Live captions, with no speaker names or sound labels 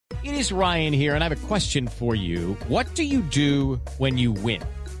It is Ryan here, and I have a question for you. What do you do when you win?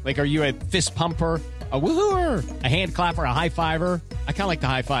 Like, are you a fist pumper, a woo-hooer, a hand clapper, a high fiver? I kind of like the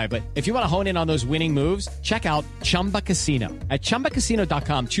high five, but if you want to hone in on those winning moves, check out Chumba Casino. At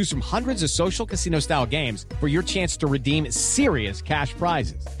ChumbaCasino.com, choose from hundreds of social casino-style games for your chance to redeem serious cash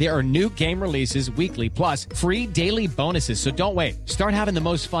prizes. There are new game releases weekly, plus free daily bonuses. So don't wait. Start having the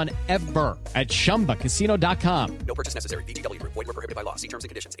most fun ever at ChumbaCasino.com. No purchase necessary. VGW Group. Void where prohibited by law. See terms and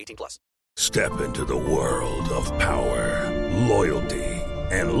conditions. 18+. Step into the world of power, loyalty,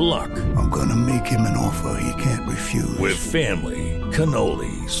 and luck. I'm gonna make him an offer he can't refuse. With family,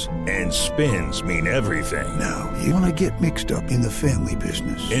 cannolis, and spins mean everything. Now, you wanna get mixed up in the family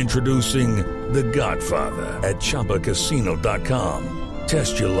business. Introducing The Godfather at ChumbaCasino.com.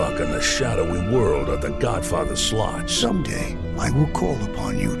 Test your luck in the shadowy world of The Godfather slot. Someday, I will call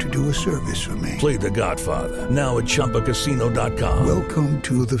upon you to do a service for me. Play The Godfather now at ChumbaCasino.com. Welcome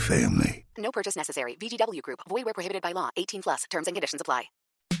to the family. No purchase necessary. VGW Group. Void where prohibited by law. 18+. Terms and conditions apply.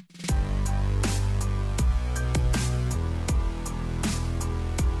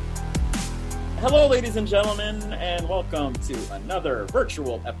 Hello, ladies and gentlemen, and welcome to another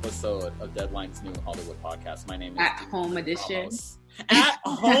virtual episode of Deadline's New Hollywood Podcast. My name is At Home Edition. At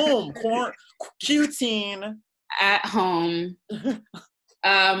home, Q-teen. At home.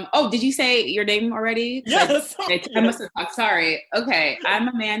 Did you say your name already? Yes. I must have talked. Sorry. Okay. I'm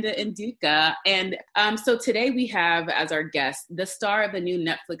Amanda Nduka. And so today we have as our guest the star of the new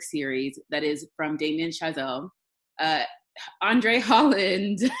Netflix series that is from Damien Chazelle, Andre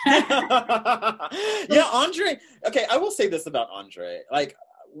Holland. Yeah, Andre. Okay, I will say this about Andre. Like,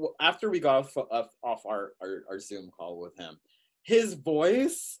 after we got off our Zoom call with him, his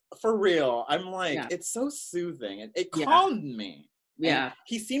voice, for real, I'm like, it's so soothing. It calmed me. Yeah. And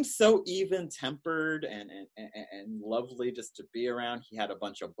he seems so even-tempered and lovely just to be around. He had a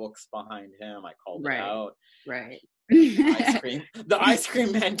bunch of books behind him. I called it out. Right. The ice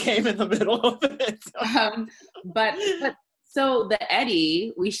cream man came in the middle of it. But so the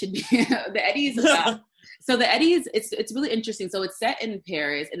Eddie, the Eddie is about. So the Eddie is it's really interesting. So it's set in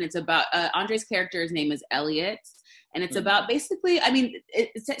Paris, and it's about Andre's character's name is Elliot. And it's about basically, I mean,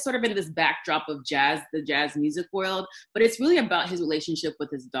 it's sort of in this backdrop of the jazz music world, but it's really about his relationship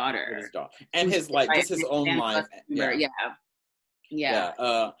with his daughter. And his own life.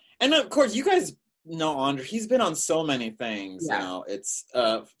 Yeah. And of course, you guys know Andre. He's been on so many things. Yeah. You know, it's,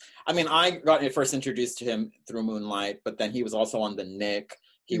 I mean, I got first introduced to him through Moonlight, but then he was also on The Knick.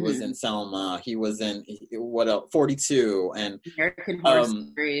 He was in Selma. He was in, what else? 42 and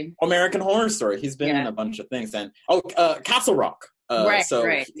American Horror Story. He's been in a bunch of things. And Castle Rock.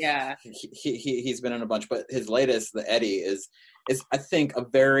 Right. Yeah. He's been in a bunch, but his latest, The Eddie, is I think a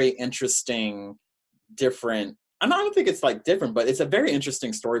very interesting, different. And I don't think it's like different, but it's a very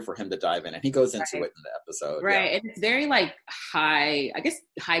interesting story for him to dive in, and he goes into it in the episode. Right, and it's very like high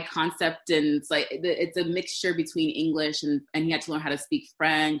concept, and it's like it's a mixture between English and he had to learn how to speak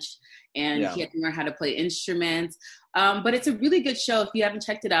French, and he had to learn how to play instruments. But it's a really good show. If you haven't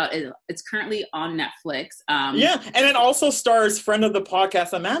checked it out, it's currently on Netflix. And it also stars friend of the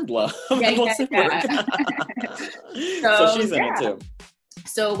podcast Amanda. So she's in it too.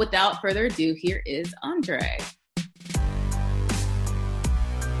 So without further ado, here is Andre.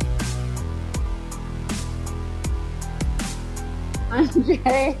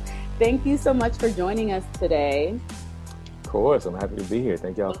 Andre, thank you so much for joining us today. Of course, I'm happy to be here.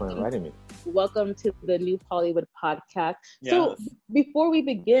 Thank y'all for inviting me. Welcome to the New Hollywood Podcast. Yes. So before we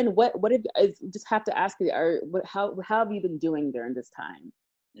begin, what I just have to ask you, how have you been doing during this time?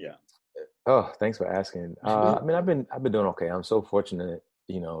 Yeah. Oh, thanks for asking. I mean, I've been doing okay. I'm so fortunate,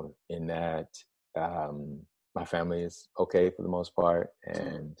 in that my family is okay for the most part,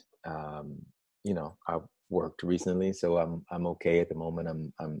 and I've worked recently, so I'm okay at the moment.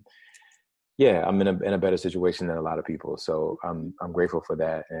 I'm in a better situation than a lot of people, so I'm grateful for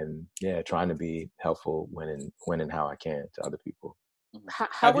that, and trying to be helpful when and how I can to other people.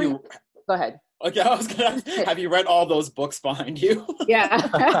 How were you? Go ahead. Okay, I was gonna. Have you read all those books behind you? Yeah.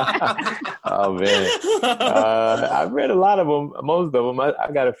 Oh man, I've read a lot of them. Most of them, I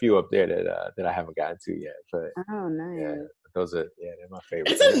got a few up there that I haven't gotten to yet. But oh, nice. Yeah, those are they're my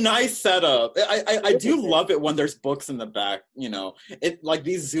favorite. It's a nice setup. I do love it when there's books in the back. It like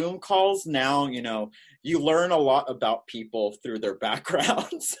these Zoom calls now. You learn a lot about people through their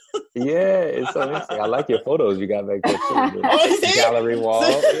backgrounds. Yeah, it's so interesting. I like your photos you got back there too. The gallery wall.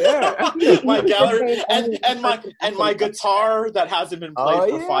 Yeah. My gallery and my guitar that hasn't been played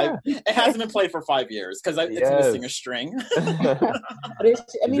for 5. It hasn't been played for 5 years because it's missing a string. But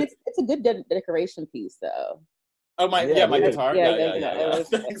it's a good decoration piece, though. Oh, my guitar. Yeah.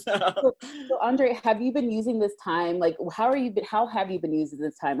 So, Andre, have you been using this time? Like, how have you been using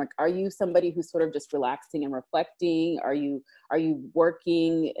this time? Like, are you somebody who's sort of just relaxing and reflecting? Are you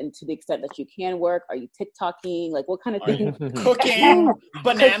working, and to the extent that you can work? Are you TikToking? Like, what kind of things? Cooking,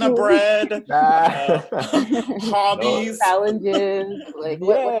 banana bread, hobbies, challenges. Like,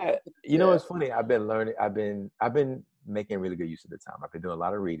 what you know, it's funny. I've been learning. I've been making really good use of the time. I've been doing a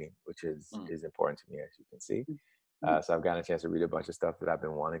lot of reading, which is important to me, as you can see. So I've gotten a chance to read a bunch of stuff that I've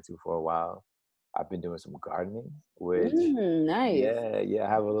been wanting to for a while. I've been doing some gardening, which nice. I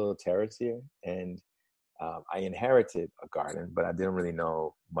have a little terrace here, and I inherited a garden, but I didn't really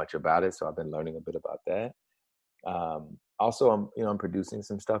know much about it, so I've been learning a bit about that. Also, I'm producing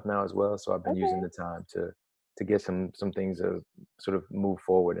some stuff now as well, so I've been using the time to get some things to sort of move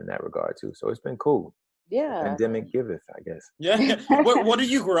forward in that regard too. So it's been cool. Yeah. Pandemic giveth, I guess. Yeah. What are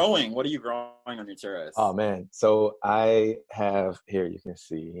you growing? What are you growing on your terrace? Oh man. So I have here, you can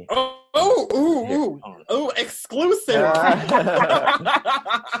see. Oh, exclusive.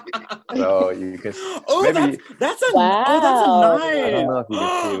 So you can that's a nice. I don't know if you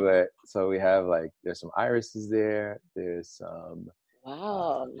can see it. So we have there's some irises there. There's some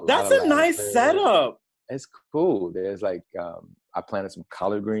that's a nice setup. It's cool. There's I planted some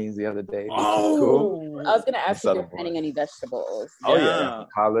collard greens the other day. Oh, cool. I was going to ask if you're planting any vegetables. Oh yeah,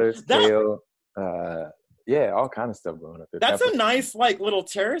 collards, kale, all kind of stuff growing up there. That's a nice little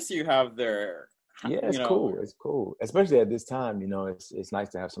terrace you have there. Yeah, it's cool. It's cool, especially at this time. You know, it's nice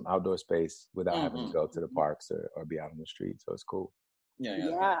to have some outdoor space without having to go to the parks or be out on the street. So it's cool.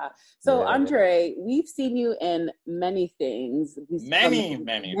 Yeah. So Andre, we've seen you in many things. Many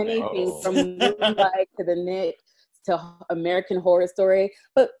things, from Moonlight to The Knick to American Horror Story.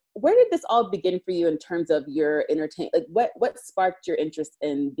 But where did this all begin for you in terms of your what sparked your interest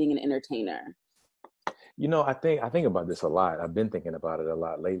in being an entertainer? You know, I think about this a lot. I've been thinking about it a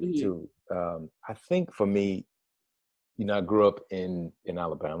lot lately too. I think for me, you know, I grew up in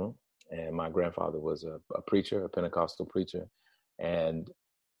Alabama, and my grandfather was a preacher, a Pentecostal preacher. And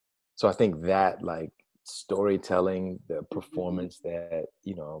so I think that storytelling, the performance that,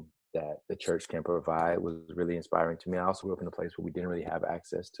 you know, that the church can provide was really inspiring to me. I also grew up in a place where we didn't really have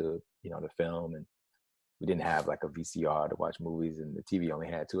access to, you know, the film, and we didn't have a VCR to watch movies, and the TV only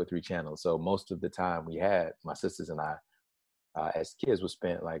had 2 or 3 channels. So most of the time we had, my sisters and I, as kids, was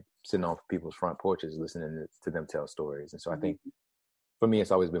spent sitting on people's front porches listening to them tell stories. And so I think for me,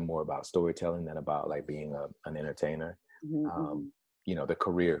 it's always been more about storytelling than about being an entertainer. You know, the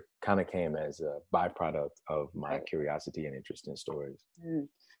career kind of came as a byproduct of my curiosity and interest in stories.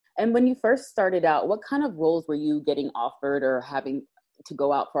 And when you first started out, what kind of roles were you getting offered or having to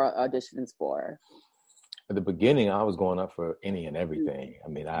go out for auditions for? At the beginning, I was going up for any and everything. I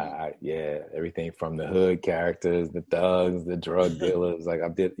mean, everything from the hood characters, the thugs, the drug dealers. I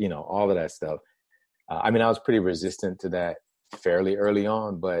did, you know, all of that stuff. I mean, I was pretty resistant to that fairly early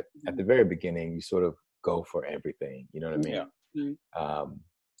on, but at the very beginning, you sort of go for everything. You know what I mean? Yeah.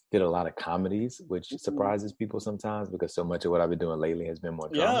 Did a lot of comedies, which surprises people sometimes because so much of what I've been doing lately has been more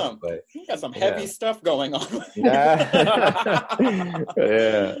drama. But you got some heavy stuff going on. Yeah.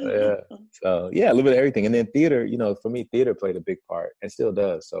 So a little bit of everything. And then theater, you know, for me, theater played a big part and still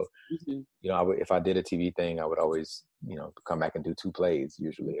does. So, you know, if I did a TV thing, I would always, you know, come back and do 2 plays.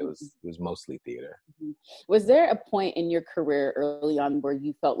 Usually it was mostly theater. Was there a point in your career early on where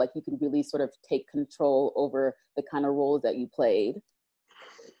you felt like you could really sort of take control over the kind of roles that you played?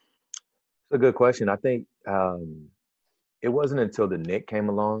 It's a good question. I think it wasn't until The Knick came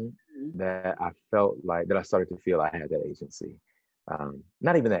along that I felt that I started to feel I had that agency.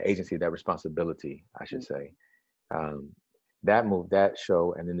 Not even that agency, that responsibility, I should say. That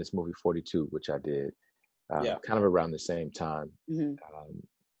show, and then this movie 42, which I did kind of around the same time. In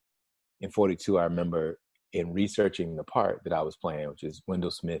 42, I remember in researching the part that I was playing, which is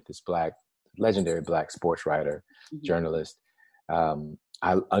Wendell Smith, this legendary Black sports writer, journalist.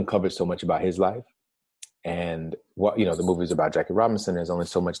 I uncovered so much about his life, and the movie's about Jackie Robinson. There's only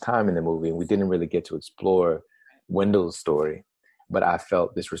so much time in the movie, and we didn't really get to explore Wendell's story, but I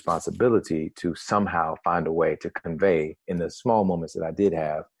felt this responsibility to somehow find a way to convey in the small moments that I did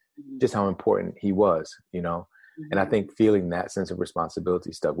have just how important he was, you know? And I think feeling that sense of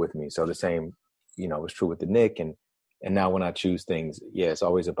responsibility stuck with me. So the same, you know, was true with The Knick. And now when I choose things, it's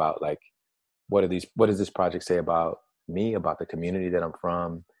always about what does this project say about me, about the community that I'm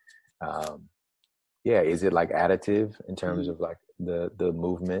from? Is it additive in terms of the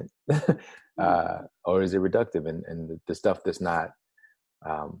movement, or is it reductive? And the stuff that's not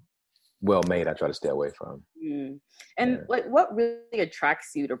well made, I try to stay away from. And like, what really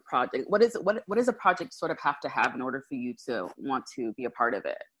attracts you to project? What does a project sort of have to have in order for you to want to be a part of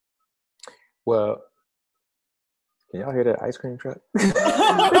it? Well, can y'all hear that ice cream truck?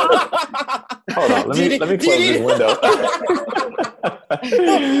 Hold on, let me close this window.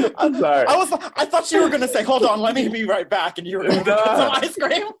 I'm sorry. I thought you were gonna say, "Hold on, let me be right back," and you were gonna get some ice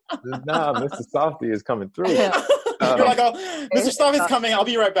cream. Nah, Mr. Softy is coming through. You're like, "Oh, Mr. Softy's coming. I'll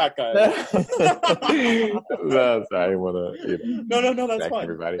be right back, guys." No, sorry, I didn't want to. No, that's fine.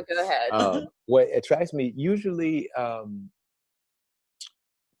 Everybody, go ahead. What attracts me usually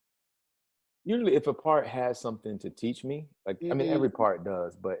if a part has something to teach me, like I mean, every part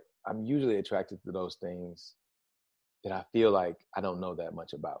does, but I'm usually attracted to those things that I feel like I don't know that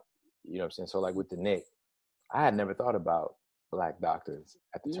much about. You know what I'm saying? So like with the Knick, I had never thought about Black doctors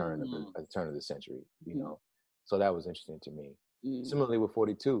at the turn of the century, you know. So that was interesting to me. Similarly with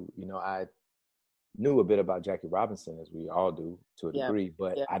 42, you know, I knew a bit about Jackie Robinson, as we all do to a degree,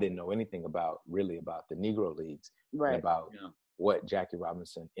 but I didn't know anything about the Negro Leagues, and about what Jackie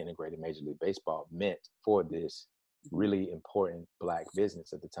Robinson integrated Major League Baseball meant for this really important Black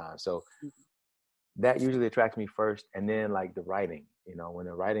business at the time. So that usually attracts me first, and then like the writing. You know, when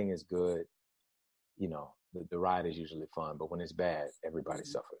the writing is good, you know, the ride is usually fun, but when it's bad, everybody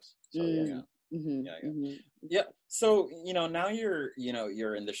suffers. So yeah. So, you know, now you're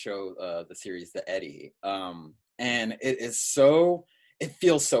in the show, the series, The Eddie, and it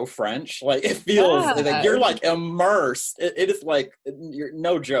feels so French. Like it feels like you're like immersed. It is like, you're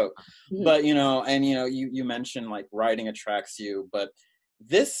no joke. But, you know, and, you know, you mentioned like writing attracts you, but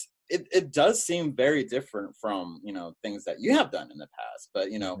this, it does seem very different from, you know, things that you have done in the past.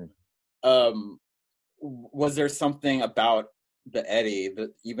 But, you know, was there something about the Eddie,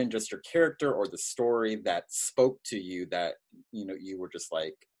 that even just your character or the story that spoke to you that, you know, you were just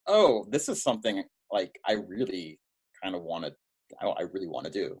like, oh, this is something like I really want to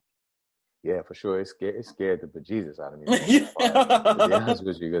do? Yeah, for sure. It scared the bejesus out of me. To be honest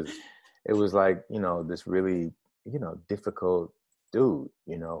with you, because it was like, you know, this really, you know, difficult dude,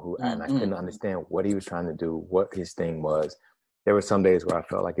 you know, who and I couldn't understand what he was trying to do, what his thing was. There were some days where I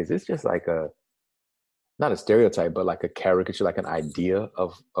felt like, is this just like not a stereotype, but like a caricature, like an idea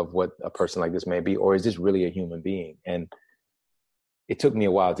of what a person like this may be, or is this really a human being? And it took me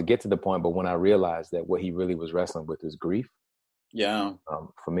a while to get to the point, but when I realized that what he really was wrestling with was grief,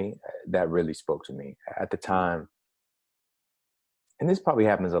 for me, that really spoke to me at the time. And this probably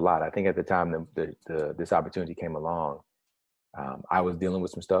happens a lot. I think at the time this opportunity came along, I was dealing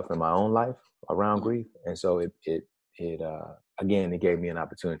with some stuff in my own life around grief, and so it again, it gave me an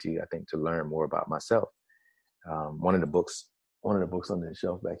opportunity, I think, to learn more about myself. One of the books on the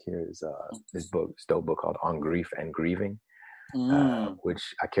shelf back here is this dope book called On Grief and Grieving,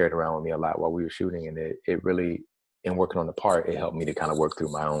 which I carried around with me a lot while we were shooting, and it really, in working on the part, it helped me to kind of work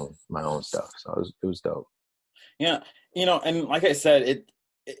through my own stuff. So it was dope. Yeah, you know, and like I said,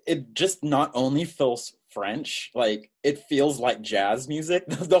 it just not only feels French, like it feels like jazz music.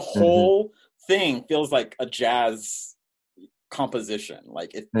 The whole thing feels like a jazz composition.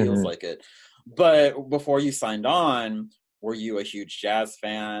 Like it feels like it. But before you signed on, were you a huge jazz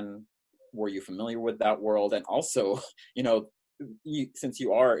fan? Were you familiar with that world? And also, you know, since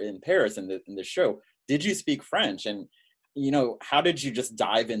you are in Paris in the show, did you speak French? And, you know, how did you just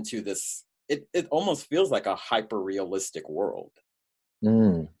dive into this? It almost feels like a hyper realistic world.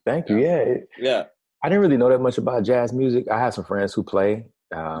 Thank you. Yeah. I didn't really know that much about jazz music. I have some friends who play.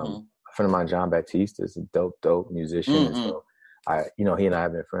 A friend of mine, John Baptiste, is a dope musician. And so he and I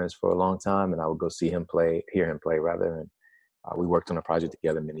have been friends for a long time, and I would go hear him play, and we worked on a project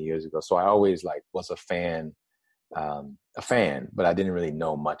together many years ago. So I always was a fan, but I didn't really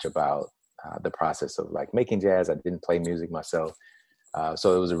know much about the process of like making jazz. I didn't play music myself.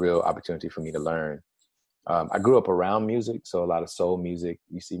 So it was a real opportunity for me to learn. I grew up around music, so a lot of soul music.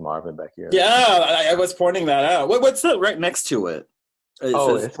 You see Marvin back here. Yeah, I was pointing that out. What's right next to it?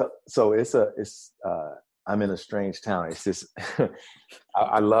 I'm in a strange town. It's just,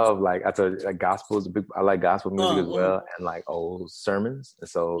 I love, like I told you, gospel is big. I like gospel music as well, and like old sermons. And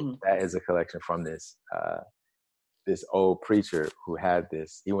so that is a collection from this old preacher who had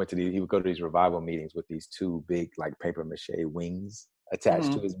this. He would go to these revival meetings with these two big like paper mache wings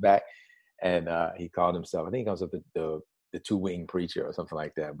attached to his back, and he called himself, I think he calls himself the two-wing preacher or something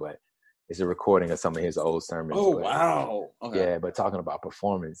like that. But It's a recording of some of his old sermons. Oh, wow. Okay. Yeah, but talking about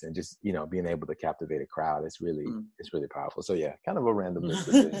performance and just, you know, being able to captivate a crowd, it's really powerful. So yeah, kind of a random list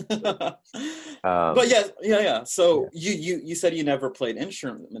of things. But yeah. So you said you never played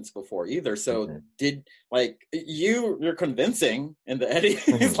instruments before either. So did you're convincing in the Eddie.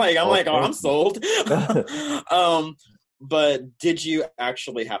 It's like I'm sold. But did you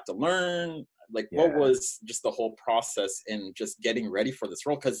actually have to learn? Like, what was just the whole process in just getting ready for this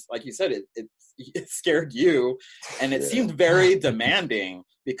role? Because, like you said, it scared you, and it seemed very demanding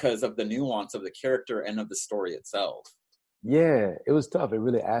because of the nuance of the character and of the story itself. Yeah, it was tough. It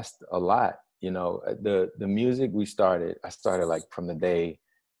really asked a lot. You know, the music I started like from the day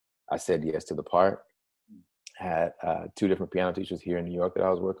I said yes to the part. I had 2 different piano teachers here in New York that I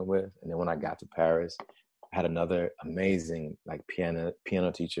was working with, and then when I got to Paris, I had another amazing like piano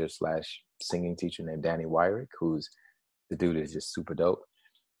teacher / singing teacher named Danny Wyrick, the dude is just super dope.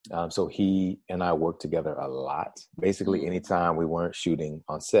 So he and I worked together a lot. Basically, anytime we weren't shooting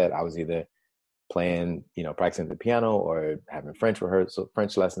on set, I was either playing, you know, practicing the piano or having French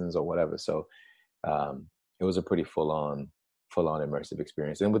lessons or whatever. So it was a pretty full on immersive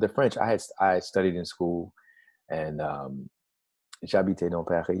experience. And with the French, I studied in school, and j'habitais dans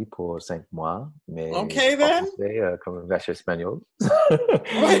Paris pour 5 mois. Mais okay, then. Comme un vache espagnol.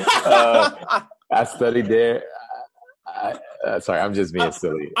 I studied there. Sorry, I'm just being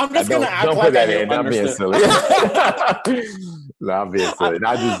silly. I'm just going to act like I didn't understand. I'm being silly. No, I'm being silly.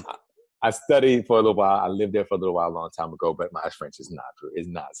 I studied for a little while. I lived there for a little while, a long time ago, but my French is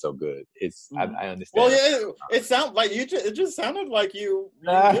not so good. I understand. Well, yeah, it sounds like it just sounded like you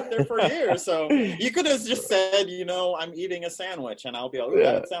lived there for years. So you could have just said, you know, I'm eating a sandwich, and I'll be like,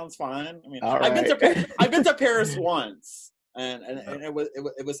 that sounds fine. I mean, I've been to Paris once, and it was.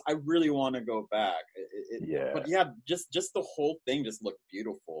 I really want to go back. But yeah, just the whole thing just looked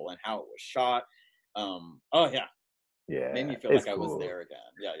beautiful, and how it was shot. Made me feel like I was there again.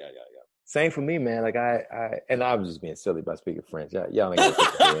 Yeah. Same for me, man. Like I was just being silly by speaking French. Y'all ain't gonna take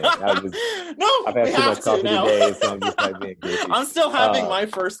it. I've had too much coffee today, so I'm just like being goofy. I'm still having my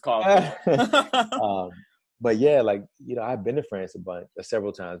first coffee. But yeah, like, you know, I've been to France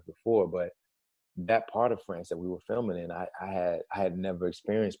several times before, but that part of France that we were filming in, I had never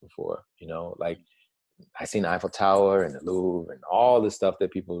experienced before. You know, like I seen the Eiffel Tower and the Louvre and all the stuff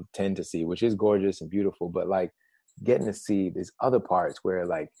that people tend to see, which is gorgeous and beautiful. But like getting to see these other parts where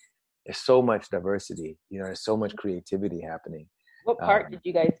like there's so much diversity, you know, there's so much creativity happening. What part did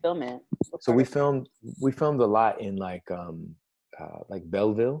you guys film in? So we filmed a lot in like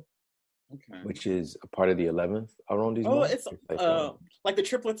Belleville, which is a part of the 11th arrondissement. Oh, it's like the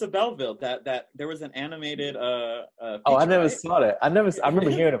Triplets of Belleville. That there was an animated. Feature, I never saw that. I remember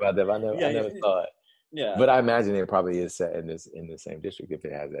hearing about that. But I never saw it. Yeah, but I imagine it probably is set in the same district if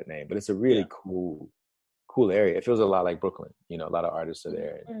it has that name. But it's a really cool area. It feels a lot like Brooklyn. You know, a lot of artists are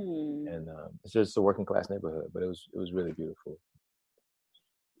there, and it's just a working class neighborhood. But it was really beautiful.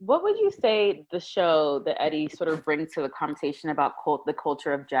 What would you say the show, the Eddie, sort of brings to the conversation about the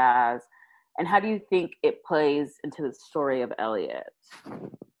culture of jazz, and how do you think it plays into the story of Elliott?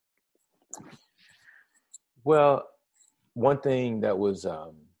 Well, one thing that was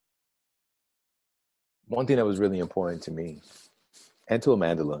really important to me, and to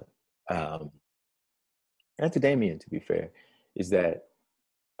Amandla, and to Damien, to be fair, is that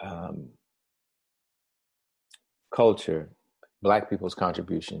culture, Black people's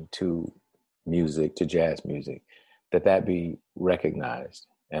contribution to music, to jazz music, that be recognized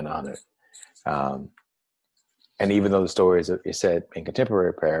and honored. And even though the story is set in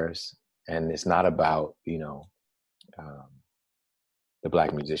contemporary Paris, and it's not about, you know, the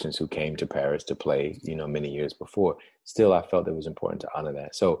Black musicians who came to Paris to play, you know, many years before, still I felt it was important to honor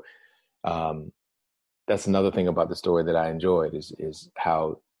that. So that's another thing about the story that I enjoyed is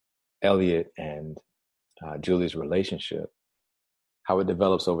how Elliott and Julie's relationship, how it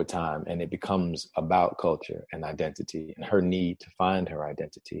develops over time, and it becomes about culture and identity and her need to find her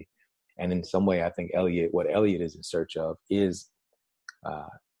identity. And in some way, I think what Elliott is in search of is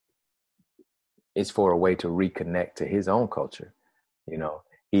for a way to reconnect to his own culture. You know,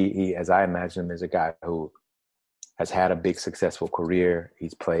 he, as I imagine him, is a guy who has had a big successful career.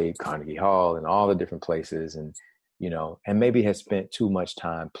 He's played Carnegie Hall and all the different places, and, you know, and maybe has spent too much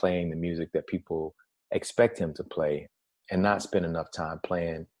time playing the music that people expect him to play, and not spend enough time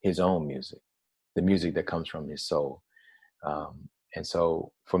playing his own music, the music that comes from his soul. And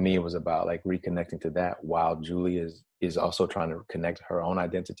so for me, it was about like reconnecting to that, while Julie is also trying to connect her own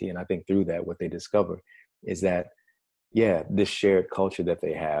identity. And I think through that, what they discover is that, this shared culture that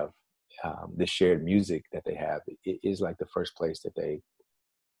they have, this shared music that they have, it is like the first place that they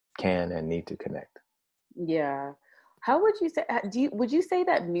can and need to connect. Yeah. How would you say, would you say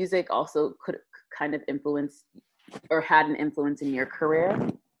that music also could kind of influence or had an influence in your career?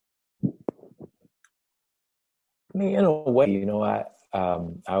 I mean, in a way, you know, I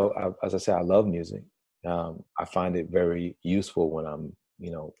as I said, I love music. I find it very useful when I'm,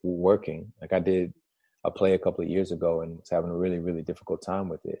 you know, working. Like I did a play a couple of years ago and was having a really, really difficult time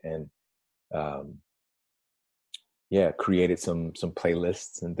with it. And created some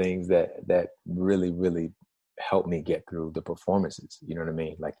playlists and things that really, really helped me get through the performances. You know what I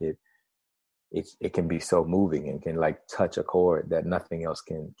mean? Like it can be so moving and can like touch a chord that nothing else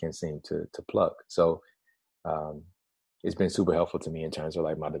can seem to pluck. So it's been super helpful to me in terms of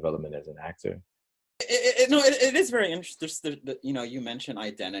like my development as an actor. It is very interesting. You know, you mentioned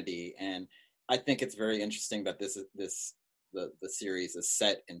identity, and I think it's very interesting that the series is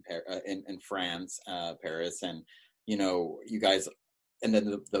set in France, Paris, and you know, you guys, and then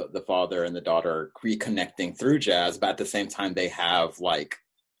the father and the daughter are reconnecting through jazz, but at the same time they have like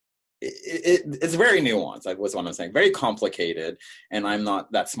it's very nuanced. That was what I'm saying. Very complicated, and I'm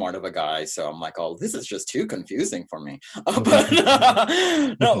not that smart of a guy, so I'm like, oh, this is just too confusing for me.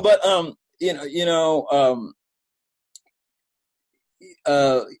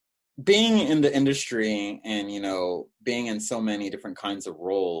 Being in the industry and, you know, being in so many different kinds of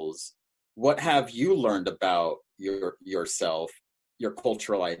roles, what have you learned about yourself, your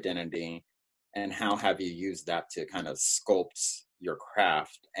cultural identity, and how have you used that to kind of sculpt your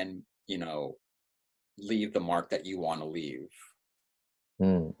craft and, you know, leave the mark that you want to leave?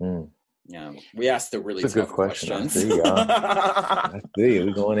 Mm-hmm. Yeah, we asked the really tough questions. I see, y'all. I see,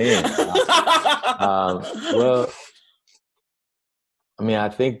 we're going in. Well, I mean, I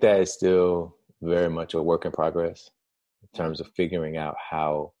think that is still very much a work in progress in terms of figuring out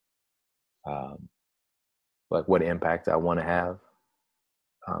how, like what impact I want to have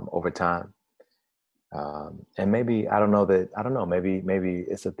over time. And maybe, I don't know, maybe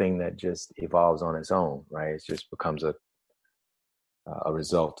it's a thing that just evolves on its own, right? It just becomes a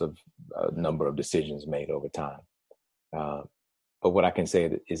result of a number of decisions made over time. But what I can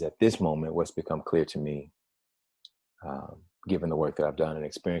say is at this moment, what's become clear to me, given the work that I've done and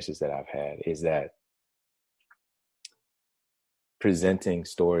experiences that I've had, is that presenting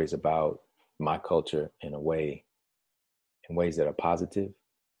stories about my culture in ways that are positive,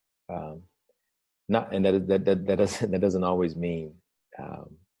 that doesn't always mean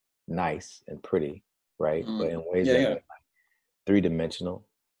nice and pretty, right? But in ways that are three-dimensional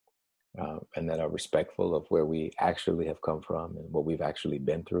and that are respectful of where we actually have come from and what we've actually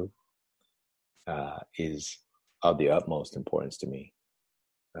been through, is of the utmost importance to me.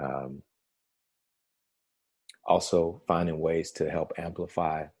 Also finding ways to help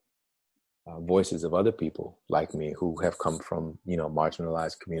amplify voices of other people like me who have come from, you know,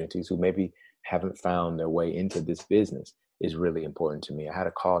 marginalized communities who maybe haven't found their way into this business is really important to me. I had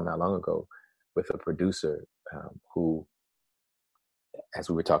a call not long ago with a producer who, as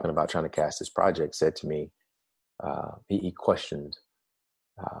we were talking about trying to cast this project, said to me, he questioned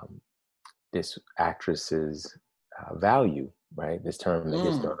this actress's value, right? This term that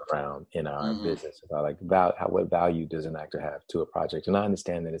gets thrown around in our business about like what value does an actor have to a project? And I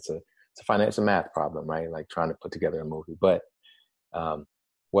understand that it's a math problem, right? Like trying to put together a movie. But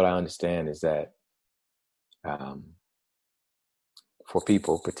what I understand is that for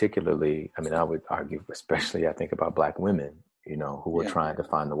people, particularly, I mean, I would argue, especially I think about Black women, you know, who are trying to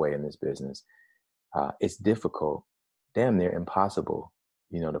find a way in this business. It's difficult, damn near impossible,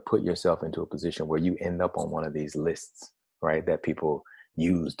 you know, to put yourself into a position where you end up on one of these lists, right, that people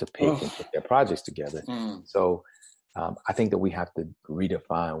use to pick and put their projects together. So I think that we have to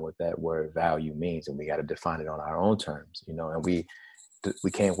redefine what that word value means, and we got to define it on our own terms, you know, and we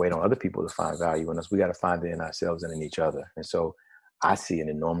can't wait on other people to find value in us. We got to find it in ourselves and in each other. And so I see an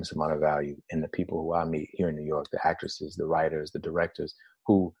enormous amount of value in the people who I meet here in New York, the actresses, the writers, the directors,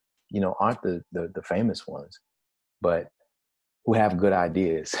 who, you know, aren't the famous ones, but who have good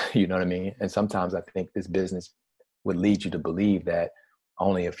ideas, you know what I mean? And sometimes I think this business would lead you to believe that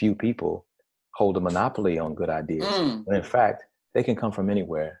only a few people hold a monopoly on good ideas. But in fact, they can come from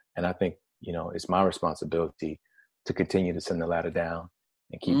anywhere. And I think, you know, it's my responsibility to continue to send the ladder down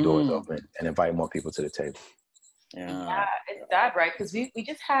and keep doors open and invite more people to the table. Yeah, it's sad, right? Because we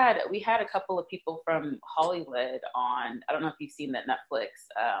had a couple of people from Hollywood on. I don't know if you've seen that Netflix,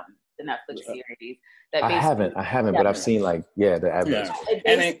 the Netflix series. That I haven't, but I've seen like the adverts.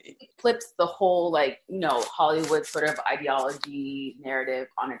 It flips the whole like, you know, Hollywood sort of ideology narrative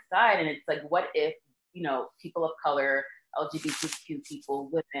on its side, and it's like, what if, you know, people of color, LGBTQ people,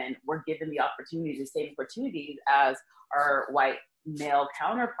 women were given the opportunity, the same opportunities as our white male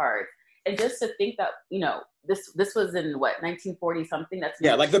counterparts. And just to think that, you know, this was in what, 1940 something? That's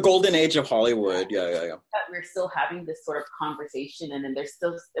like the golden age of Hollywood. Yeah. That we're still having this sort of conversation, and then there's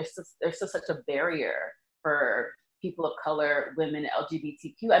still such a barrier for people of color, women,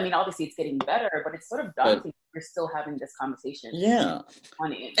 LGBTQ. I mean, obviously it's getting better, but it's sort of daunting. We're still having this conversation. Yeah.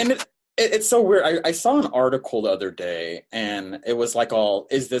 And it's so weird. I saw an article the other day, and it was like,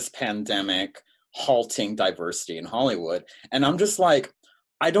 is this pandemic halting diversity in Hollywood? And I'm just like,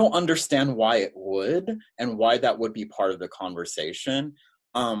 I don't understand why it would, and why that would be part of the conversation.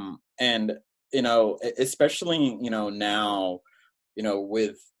 And, you know, especially, you know, now, you know,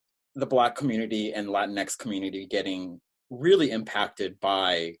 with the Black community and Latinx community getting really impacted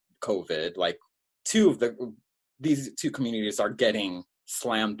by COVID, like these two communities are getting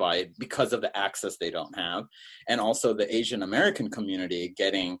slammed by it because of the access they don't have. And also the Asian American community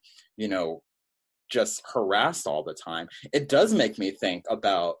getting, you know, just harassed all the time. It does make me think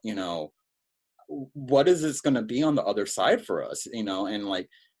about, you know, what is this going to be on the other side for us, you know, and like,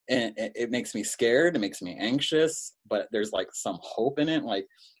 and it makes me scared, it makes me anxious, but there's like some hope in it. Like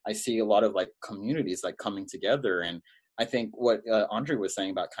I see a lot of like communities like coming together, and I think what Andre was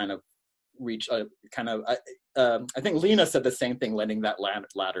saying about kind of reach I think Lena said the same thing, letting that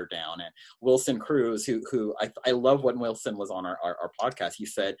ladder down. And Wilson Cruz, who I love when Wilson was on our podcast, he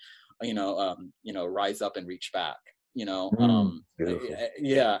said, you know, rise up and reach back, you know.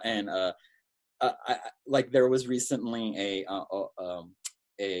 Yeah. And I like there was recently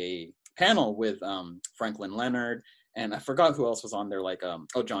a panel with Franklin Leonard, and I forgot who else was on there, like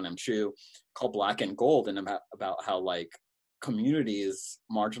John M. Chu, called Black and Gold, and about how like communities,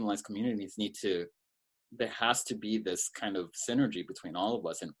 marginalized communities, there has to be this kind of synergy between all of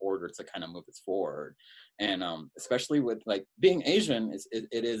us in order to kind of move us forward. And especially with like being Asian,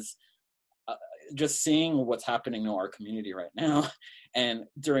 it is just seeing what's happening in our community right now. And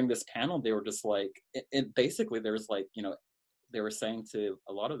during this panel, they were just like, it basically, there was like, you know, they were saying to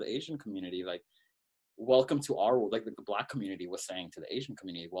a lot of the Asian community, like, welcome to our world. Like the Black community was saying to the Asian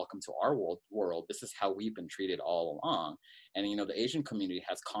community, welcome to our world. This is how we've been treated all along. And, you know, the Asian community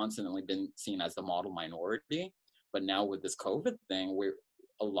has constantly been seen as the model minority. But now with this COVID thing,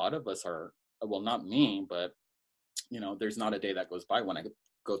 a lot of us are, well, not me, but, you know, there's not a day that goes by when I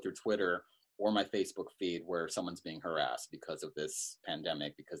go through Twitter or my Facebook feed where someone's being harassed because of this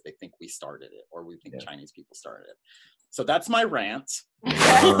pandemic, because they think we started it, or we think Chinese people started it. So that's my rant.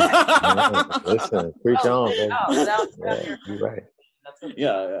 Listen, preach on, baby. You're right.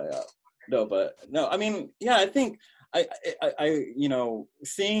 Yeah. No, I mean, yeah, I think I you know,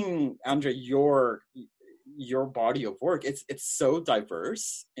 seeing Andre, your body of work, it's so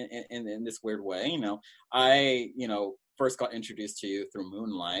diverse in this weird way. You know, I, you know, first got introduced to you through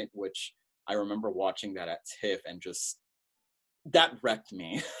Moonlight, which I remember watching that at TIFF, and just that wrecked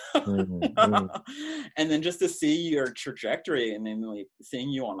me. And then just to see your trajectory, and then like seeing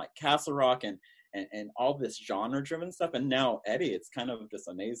you on like Castle Rock and all this genre driven stuff, and now Eddie, it's kind of just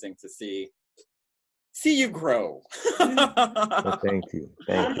amazing to see you grow. Well, thank you.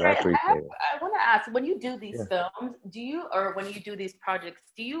 I appreciate it. I want to ask, when you do these films, when you do these projects,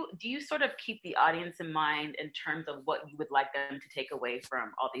 do you sort of keep the audience in mind in terms of what you would like them to take away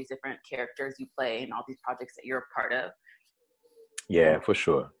from all these different characters you play and all these projects that you're a part of? Yeah, for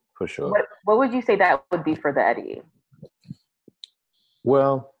sure. What would you say that would be for the Eddie?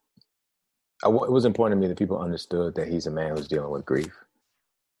 Well, it was important to me that people understood that he's a man who's dealing with grief,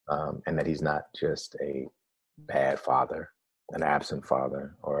 and that he's not just a bad father, an absent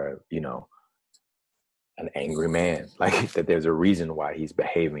father, or, you know, an angry man. Like, that there's a reason why he's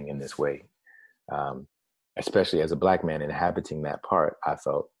behaving in this way. Especially as a Black man inhabiting that part, I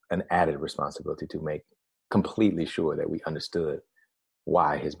felt an added responsibility to make completely sure that we understood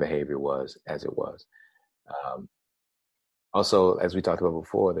why his behavior was as it was. Also, as we talked about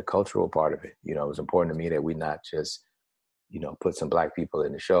before, the cultural part of it, you know, it was important to me that we not just, you know, put some Black people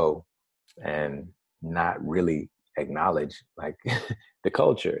in the show and not really acknowledge like the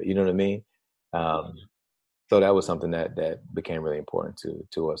culture, you know what I mean? So that was something that became really important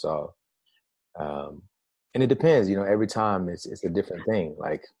to us all. And it depends, you know, every time it's a different thing.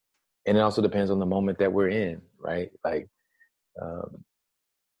 Like, and it also depends on the moment that we're in, right? Like,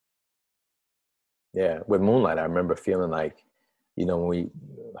 with Moonlight, I remember feeling like, you know, when we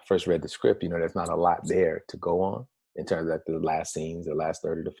first read the script, you know, there's not a lot there to go on in terms of like the last scenes, the last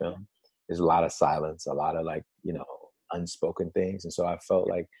third of the film. There's a lot of silence, a lot of like, you know, unspoken things. And so I felt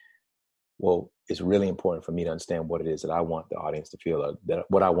like, well, it's really important for me to understand what it is that I want the audience to feel, that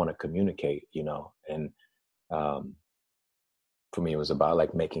what I want to communicate, you know. And for me, it was about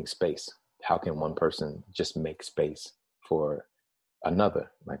like making space. How can one person just make space for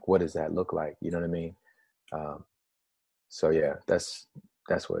another. Like, what does that look like? You know what I mean? So yeah, that's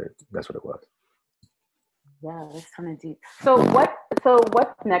what it was. Yeah, that's kind of deep. So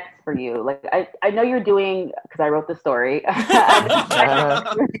what's next for you? Like I know you're doing, because I wrote the story,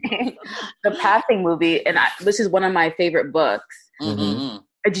 the Passing movie, and this is one of my favorite books. Mm-hmm.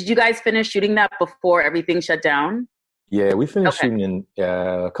 Did you guys finish shooting that before everything shut down? Yeah, we finished shooting in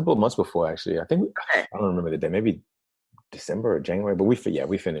a couple of months before, actually. I think I don't remember the day, maybe December or January, but we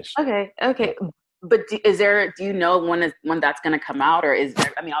finished. Okay. But do you know when that's going to come out, or is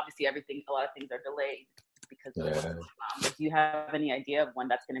there, I mean, obviously a lot of things are delayed because of do you have any idea of when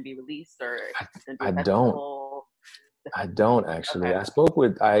that's going to be released, or I don't actually. Okay.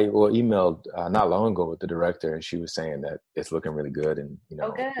 I emailed not long ago with the director, and she was saying that it's looking really good, and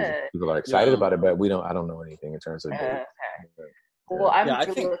people are excited about it, but I don't know anything in terms of date. Okay. Well, I'm really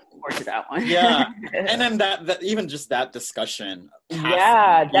looking forward to that one. Yeah, and then that even just that discussion.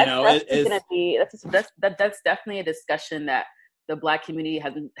 That's definitely a discussion that the Black community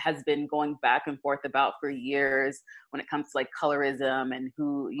has been going back and forth about for years when it comes to like colorism and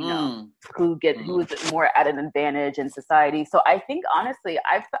who is more at an advantage in society. So I think honestly,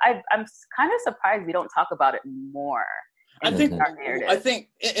 I'm kind of surprised we don't talk about it more. I think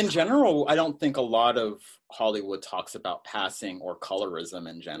in general, I don't think a lot of Hollywood talks about passing or colorism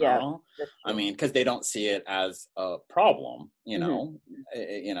in general. Yeah, I mean, because they don't see it as a problem, and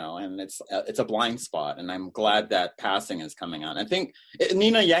it's a blind spot. And I'm glad that Passing is coming on. I think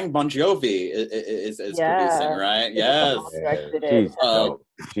Nina Yang Bon Jovi is producing, right? Yes,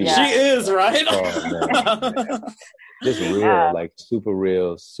 she is, right? Just real, like super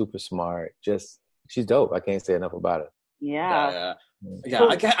real, super smart. She's dope. I can't say enough about it. Yeah. So,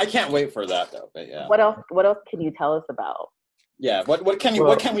 I can't wait for that though. But yeah. What else can you tell us about? Yeah. What can we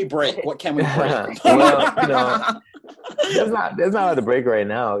break? What can we break? Well, there's not a break right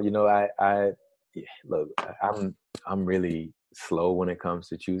now. I'm really slow when it comes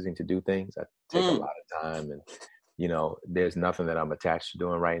to choosing to do things. I take a lot of time, and there's nothing that I'm attached to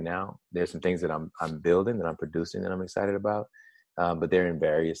doing right now. There's some things that I'm building, that I'm producing, that I'm excited about, but they're in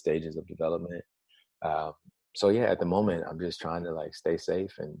various stages of development. So yeah, at the moment, I'm just trying to like stay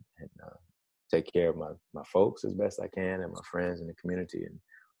safe and take care of my folks as best I can, and my friends in the community,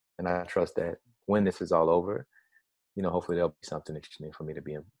 and I trust that when this is all over, hopefully there'll be something interesting for me to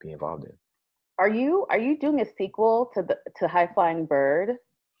be involved in. Are you doing a sequel to High Flying Bird?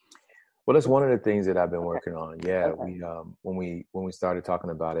 Well, that's one of the things that I've been working on. Yeah, we when we started talking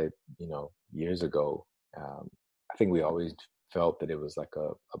about it, years ago, I think we always felt that it was like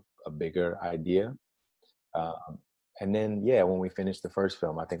a bigger idea. And then, when we finished the first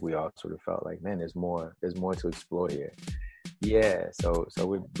film, I think we all sort of felt like, man, there's more to explore here. Yeah. So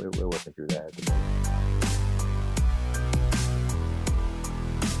we're working through that at the moment.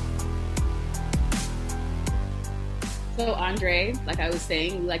 So Andre, like I was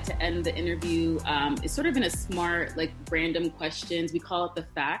saying, we like to end the interview. It's sort of in a smart, like random questions. We call it the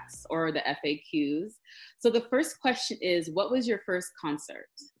facts or the FAQs. So the first question is, what was your first concert?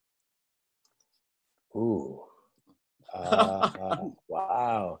 Ooh.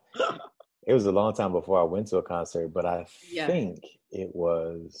 Wow. It was a long time before I went to a concert, but I think it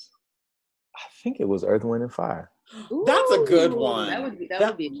was Earth, Wind and Fire. Ooh, that's a good one. That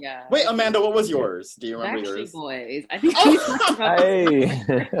would be. Wait, Amanda, what was yours? Do you remember yours? Backstreet Boys. I think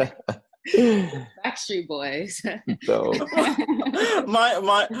Backstreet Boys. So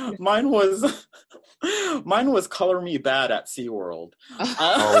mine was Color Me Bad at SeaWorld.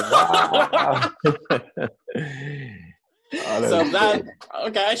 Wow. So that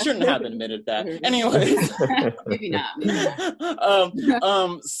I shouldn't have admitted that. Anyways, maybe not.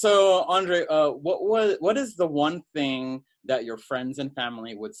 So Andre, what is the one thing that your friends and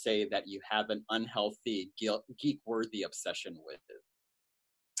family would say that you have an unhealthy geek-worthy obsession with?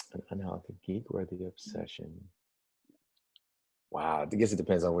 An unhealthy geek-worthy obsession. Wow, I guess it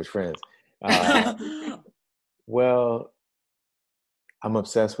depends on which friends. Well, I'm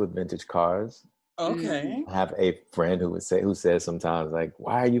obsessed with vintage cars. Okay. I have a friend who says sometimes, like,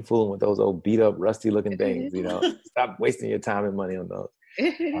 why are you fooling with those old beat up, rusty looking things? Stop wasting your time and money on those.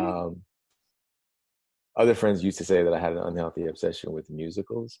 Other friends used to say that I had an unhealthy obsession with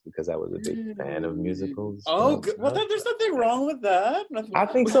musicals because I was a big fan of musicals. Oh, good. Well, there's nothing wrong with that. I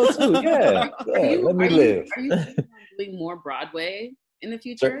think so too. Yeah. Let me live. Are you doing more Broadway in the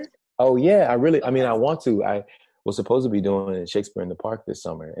future? Oh yeah, I want to. I was supposed to be doing Shakespeare in the Park this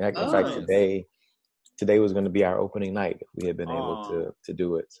summer. And in fact, today was going to be our opening night if we had been able to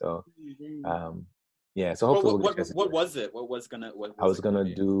do it. So, so hopefully what was it? I was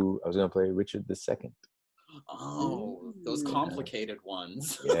gonna play Richard II. Oh, those complicated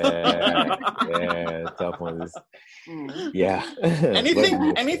ones. Yeah, tough ones. Yeah.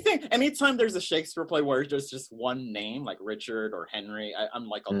 Anytime there's a Shakespeare play where there's just one name, like Richard or Henry, I'm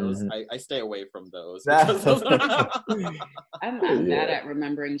like on those. I stay away from those. Because I'm bad at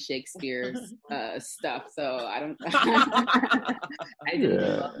remembering Shakespeare's stuff, so I don't. I didn't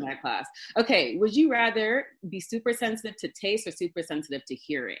love my class. Okay, would you rather be super sensitive to taste or super sensitive to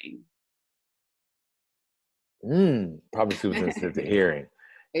hearing? Probably super sensitive to hearing.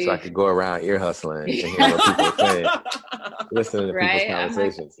 So I could go around ear hustling and hear what people are saying. Listen to people's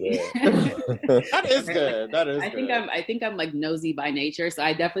conversations. That is good. That is good. I think I'm like nosy by nature, so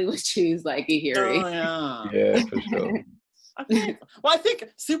I definitely would choose like a hearing. Oh, yeah, for sure. I think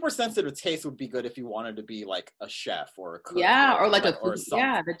super sensitive taste would be good if you wanted to be like a chef or a cook. Or like a food.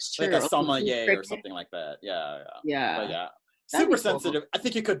 Yeah, that's true. Like a sommelier or something like that. Yeah. But yeah. Super sensitive. I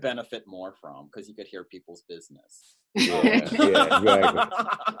think you could benefit more from because you could hear people's business. Yeah, exactly.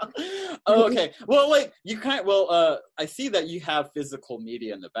 Okay. Well, like you I see that you have physical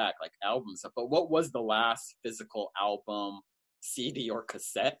media in the back, like albums. But what was the last physical album, CD or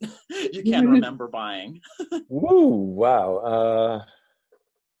cassette you can remember buying? Wow.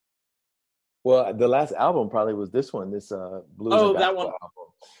 Well, the last album probably was this one, this Blues and that one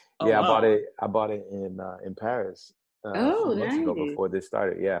album. Yeah, wow. I bought it in Paris. Months ago before this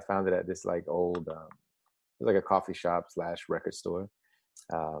started. Yeah, I found it at this like old, it was like a coffee shop / record store.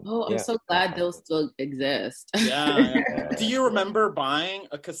 I'm so glad those still exist. Yeah. Do you remember buying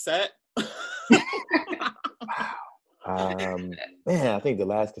a cassette? Man, I think the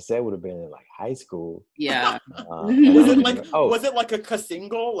last cassette would have been in like high school. Yeah. Was it like a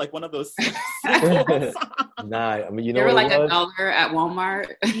single, like one of those singles? Nah, I mean, they were like $1 at Walmart.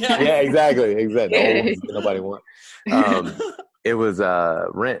 Yeah, exactly. Nobody want. It was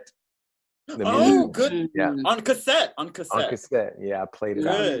Rent. Oh, good. Yeah. On cassette. Yeah, I played it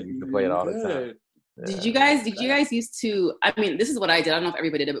out. I used to play it all the time. Yeah. Did you guys used to, I mean, this is what I did. I don't know if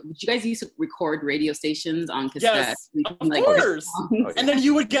everybody did it, but did you guys used to record radio stations on cassette? Yes, of course. And then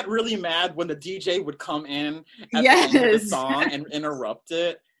you would get really mad when the DJ would come in at the end of the song and interrupt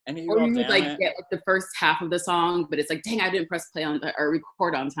it. And you would get like the first half of the song, but it's like, dang, I didn't press play on or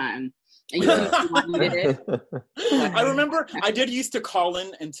record on time. And you did it. I remember I did used to call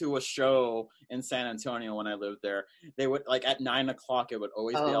into a show in San Antonio when I lived there. They would like at 9:00, it would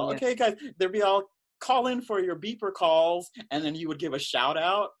always be all, okay, guys, there'd be all call in for your beeper calls, and then you would give a shout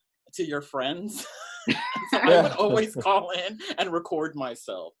out to your friends. So I would always call in and record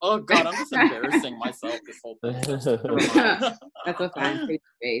myself. Oh God, I'm just embarrassing myself this whole thing. That's a fine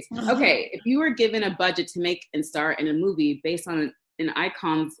face. Okay, if you were given a budget to make and star in a movie based on an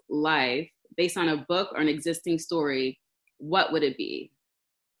icon's life, based on a book or an existing story, what would it be?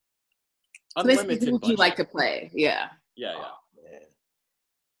 Unlimited. Who would you like to play? Yeah.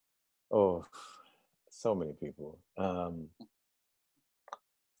 Oh, so many people.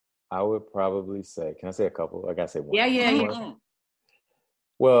 I would probably say, can I say a couple? I gotta say one. Yeah.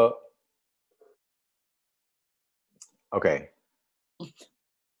 Well, okay.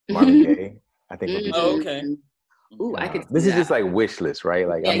 Marvin Gaye, I think would be good. Okay. Ooh, I could. This is just like wish list, right?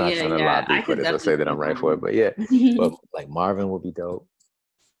 Like I'm not trying to lobby for this or say that I'm right for it, but but like Marvin would be dope.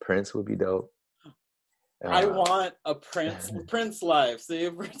 Prince would be dope. I want a Prince life. See,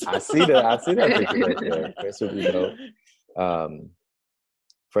 I see that picture right there. Prince would be dope.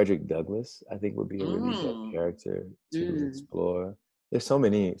 Frederick Douglass, I think, would be a really dope character to explore. There's so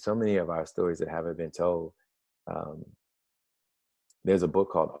many of our stories that haven't been told. There's a book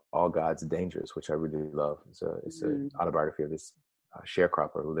called All God's Dangerous, which I really love. It's an autobiography of this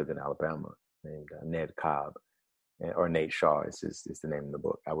sharecropper who lived in Alabama named Ned Cobb, or Nate Shaw. It's the name of the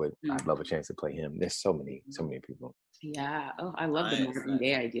book. I'd love a chance to play him. There's so many people. Yeah. Oh, I love the Marvin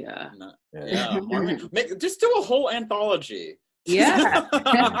Gaye idea. Yeah. Marvin, just do a whole anthology. Yeah.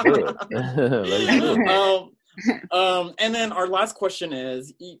 Let's do it. And then our last question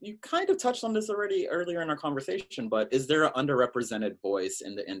is, you kind of touched on this already earlier in our conversation, but is there an underrepresented voice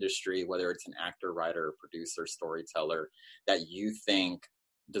in the industry, whether it's an actor, writer, producer, storyteller, that you think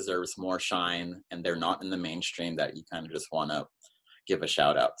deserves more shine and they're not in the mainstream that you kind of just want to give a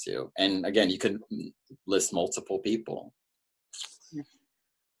shout out to? And again, you could list multiple people. It's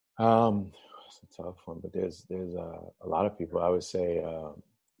a tough one, but there's a lot of people. I would say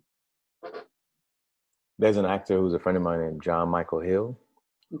there's an actor who's a friend of mine named John Michael Hill,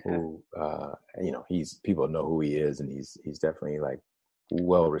 who people know who he is, and he's definitely like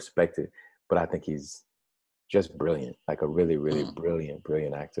well respected. But I think he's just brilliant, like a really, really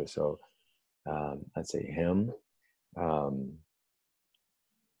brilliant actor. So I'd say him.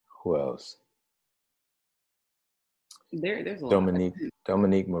 Who else? There's a lot.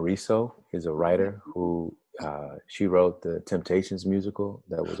 Dominique Morisseau is a writer who she wrote the Temptations musical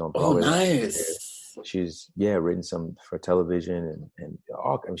that was on Broadway. Oh, nice. She's written some for television and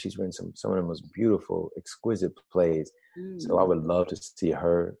she's written some of the most beautiful, exquisite plays. So I would love to see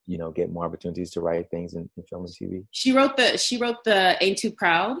her, get more opportunities to write things in film and TV. She wrote the Ain't Too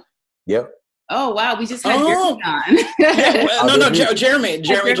Proud. Yep. Oh wow, we just had Jeremy on.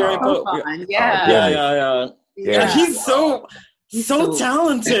 Jeremy Pope. Yeah. He's so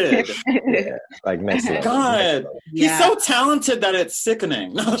talented. Like next level. God, he's so talented that it's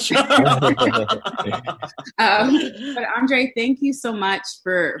sickening. No, but Andre, thank you so much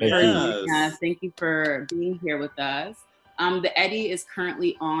for joining us. Thank you for being here with us. The Eddie is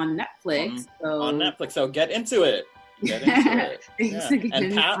currently on Netflix. So get into it. Thanks again,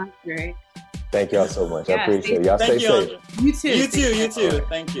 and Pat, Andre. Thank y'all so much. I appreciate it. Y'all stay safe. You too. You too.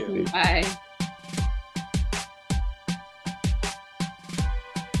 Thank you. Bye.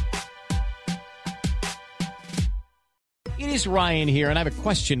 It is Ryan here, and I have a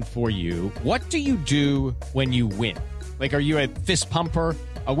question for you. What do you do when you win? Like, are you a fist pumper,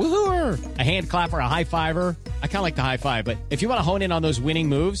 a woohooer, a hand clapper, a high fiver? I kind of like the high five, but if you want to hone in on those winning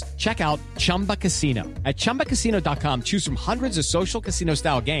moves, check out Chumba Casino. At ChumbaCasino.com, choose from hundreds of social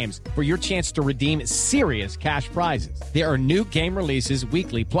casino-style games for your chance to redeem serious cash prizes. There are new game releases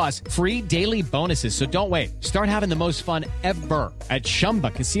weekly, plus free daily bonuses. So don't wait. Start having the most fun ever at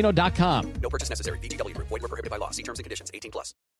ChumbaCasino.com. No purchase necessary. VGW Group. Void where prohibited by law. See terms and conditions. 18+.